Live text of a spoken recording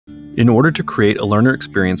In order to create a learner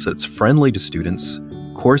experience that's friendly to students,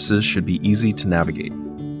 courses should be easy to navigate.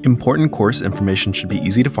 Important course information should be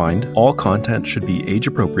easy to find. All content should be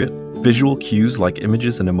age-appropriate. Visual cues like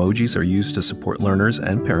images and emojis are used to support learners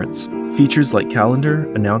and parents. Features like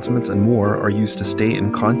calendar, announcements, and more are used to stay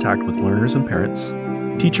in contact with learners and parents.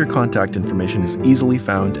 Teacher contact information is easily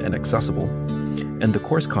found and accessible, and the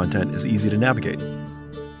course content is easy to navigate.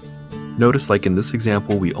 Notice, like in this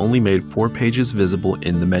example, we only made 4 pages visible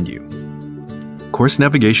in the menu. Course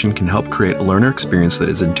navigation can help create a learner experience that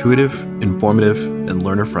is intuitive, informative, and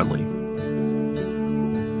learner-friendly.